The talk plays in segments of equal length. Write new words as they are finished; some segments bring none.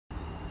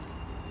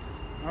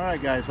All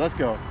right, guys, let's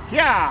go.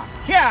 Yeah,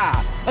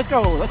 yeah, let's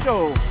go, let's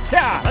go.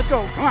 Yeah, let's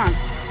go, come on.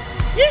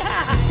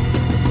 Yeah!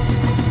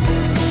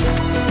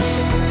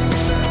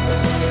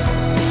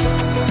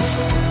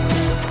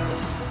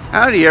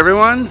 Howdy,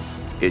 everyone.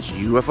 It's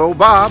UFO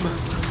Bob.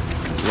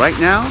 Right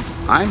now,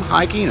 I'm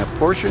hiking a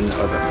portion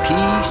of the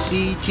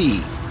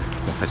PCT,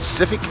 the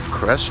Pacific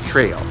Crest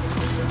Trail.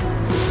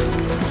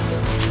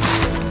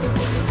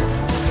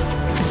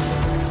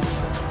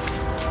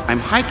 I'm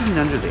hiking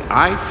under the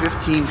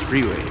I-15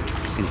 freeway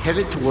and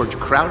headed towards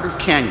Crowder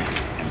Canyon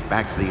and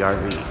back to the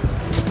RV.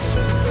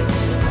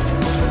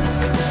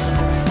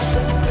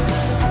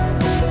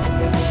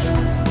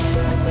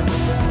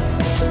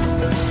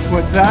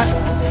 What's that?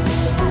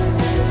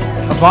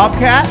 A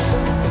bobcat?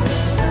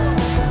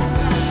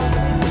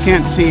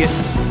 Can't see it.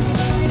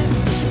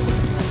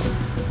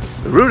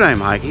 The route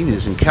I'm hiking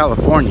is in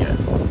California,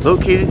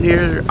 located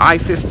near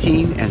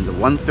I-15 and the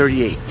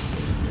 138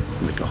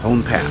 in the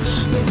Cajon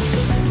Pass.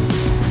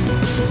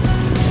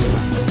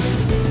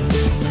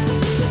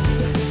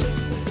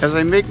 As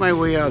I make my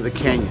way out of the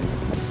canyon,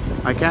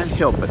 I can't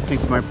help but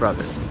think of my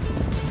brother.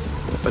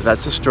 But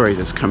that's a story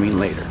that's coming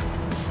later.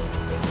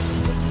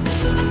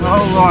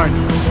 Oh Lord,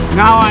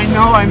 now I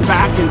know I'm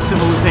back in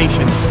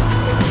civilization.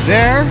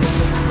 There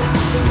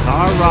is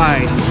our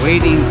ride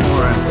waiting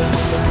for us.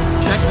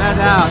 Check that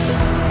out.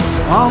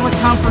 All the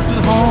comforts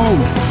at home.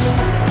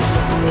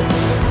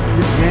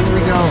 Here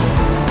we go.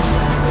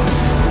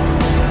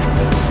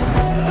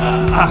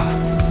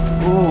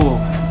 Oh,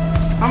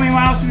 how many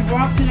miles did we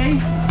walk today?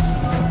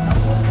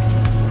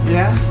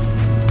 Yeah?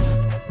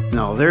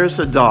 No, there's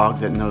a dog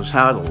that knows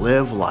how to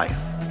live life.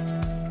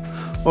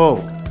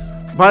 Oh,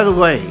 by the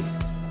way,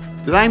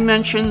 did I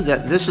mention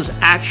that this is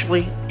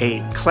actually a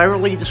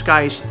cleverly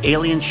disguised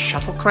alien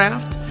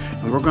shuttlecraft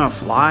and we're going to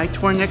fly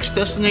to our next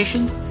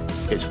destination?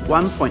 It's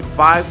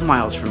 1.5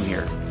 miles from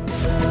here.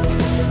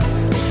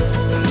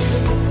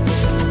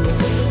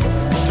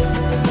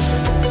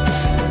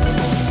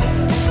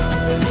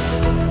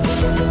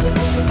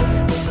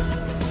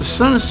 The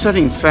sun is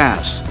setting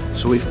fast,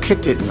 so we've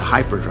kicked it into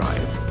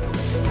hyperdrive.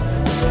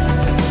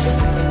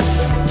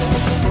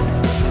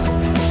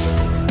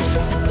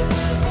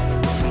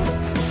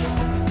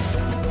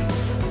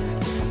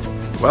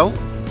 Well,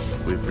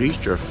 we've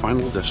reached our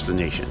final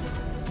destination.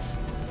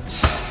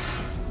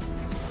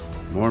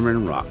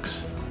 Mormon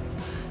Rocks,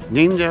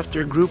 named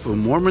after a group of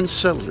Mormon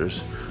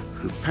settlers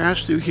who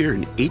passed through here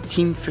in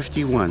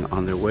 1851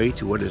 on their way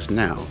to what is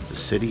now the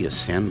city of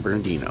San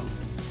Bernardino.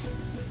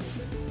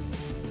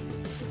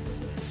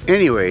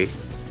 Anyway,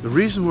 the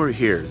reason we're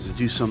here is to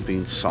do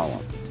something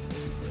solemn.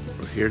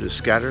 We're here to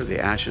scatter the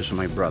ashes of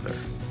my brother.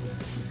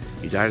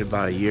 He died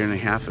about 1.5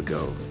 years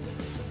ago,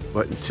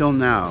 but until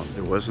now,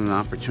 there wasn't an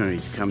opportunity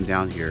to come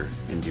down here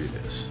and do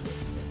this.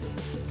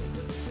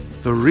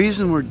 The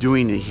reason we're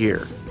doing it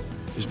here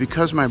is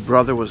because my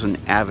brother was an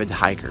avid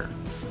hiker.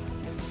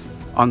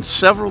 On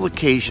several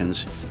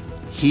occasions,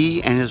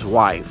 he and his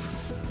wife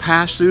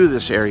passed through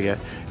this area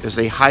as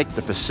they hiked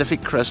the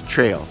Pacific Crest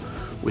Trail,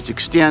 which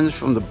extends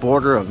from the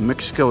border of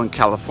Mexico and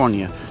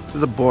California to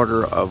the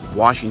border of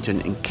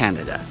Washington and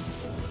Canada.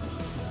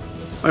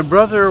 My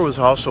brother was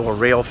also a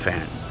rail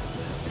fan,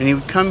 and he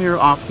would come here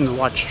often to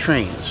watch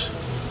trains.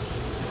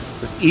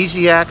 With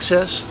easy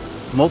access,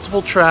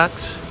 multiple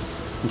tracks,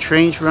 and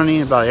trains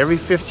running about every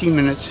 15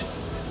 minutes,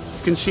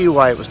 you can see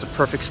why it was the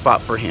perfect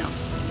spot for him.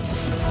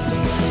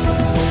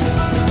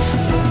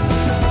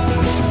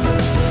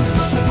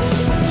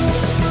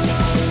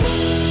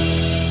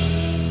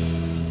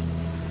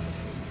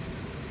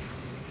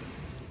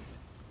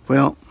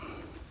 Well,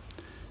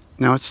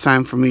 now it's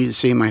time for me to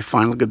say my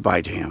final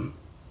goodbye to him.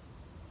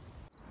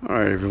 All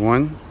right,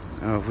 everyone.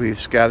 We've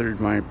scattered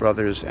my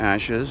brother's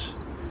ashes.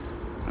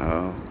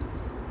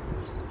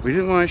 We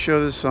didn't want to show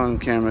this on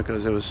camera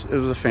because it was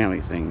a family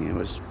thing. It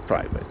was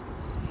private.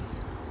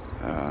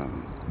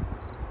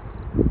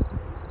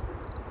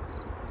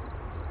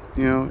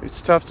 You know,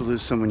 it's tough to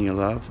lose someone you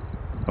love,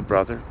 a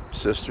brother,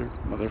 sister,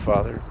 mother,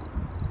 father,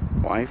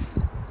 wife,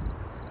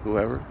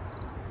 whoever.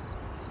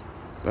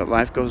 But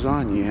life goes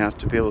on. You have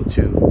to be able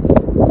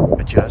to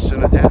adjust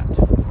and adapt.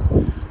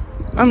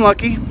 I'm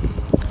lucky.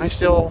 I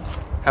still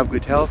have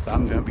good health.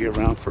 I'm going to be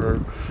around for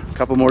a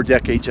couple more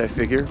decades, I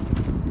figure.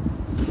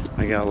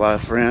 I got a lot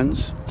of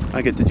friends.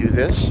 I get to do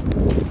this.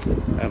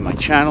 I have my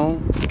channel.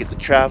 I get to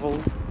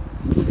travel.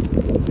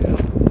 You know,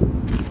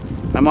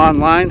 I'm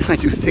online. I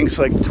do things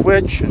like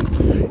Twitch and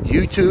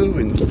YouTube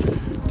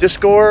and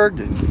Discord.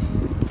 And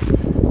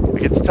I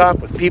get to talk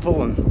with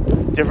people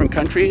in different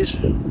countries.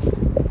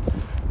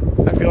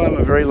 I feel I'm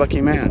a very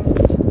lucky man.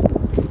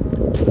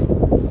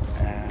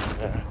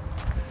 And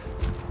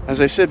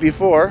as I said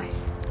before,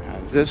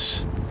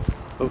 this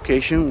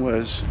location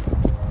was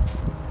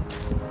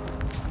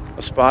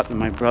a spot that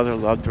my brother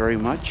loved very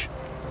much.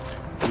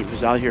 He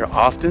was out here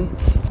often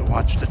to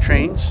watch the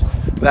trains.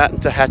 That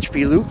and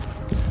Tehachapi Loop,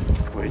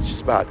 which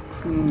is about,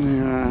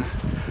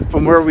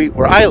 from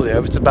where I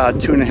live, it's about a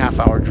 2.5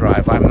 hour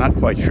drive. I'm not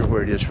quite sure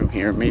where it is from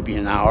here, maybe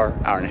an hour,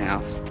 hour and a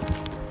half.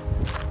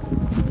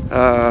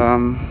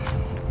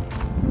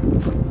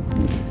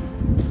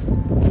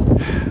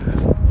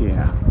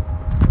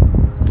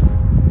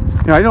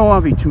 Now, I don't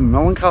want to be too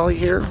melancholy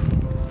here.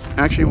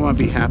 I actually want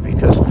to be happy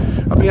because,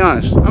 I'll be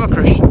honest, I'm a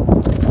Christian.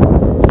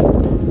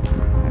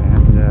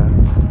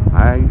 And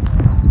I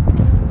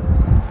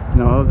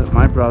know that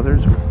my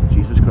brother's with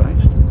Jesus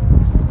Christ.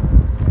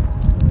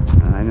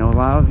 And I know a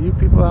lot of you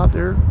people out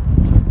there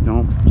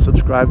don't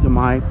subscribe to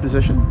my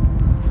position.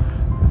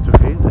 That's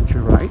okay, that's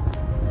your right.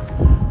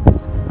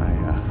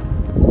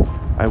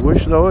 I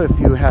wish, though, if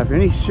you have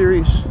any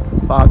serious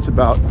thoughts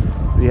about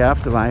the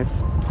afterlife,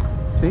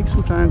 take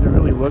some time to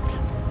really look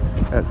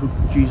at who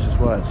Jesus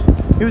was.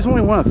 He was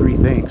only one of three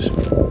things.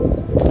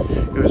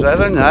 He was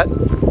either a nut,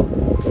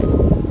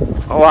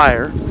 a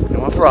liar,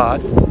 a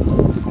fraud,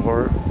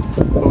 or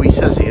who he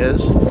says he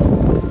is,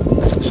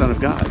 the Son of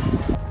God.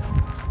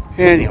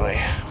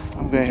 Anyway,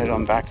 I'm going to head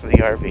on back to the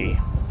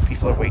RV.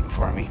 People are waiting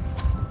for me.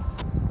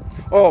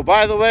 Oh,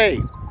 by the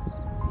way,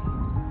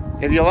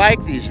 if you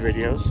like these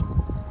videos,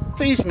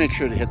 please make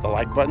sure to hit the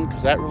like button,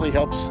 because that really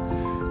helps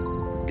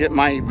get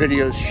my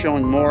videos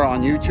shown more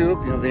on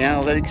YouTube. You know, the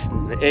analytics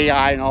and the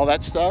AI and all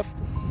that stuff.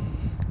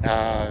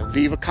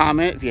 Leave a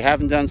comment if you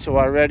haven't done so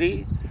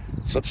already.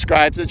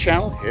 Subscribe to the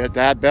channel. Hit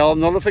that bell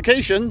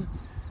notification.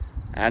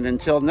 And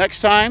until next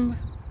time,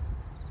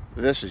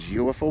 this is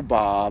UFO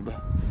Bob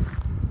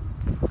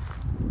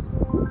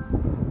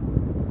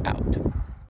out.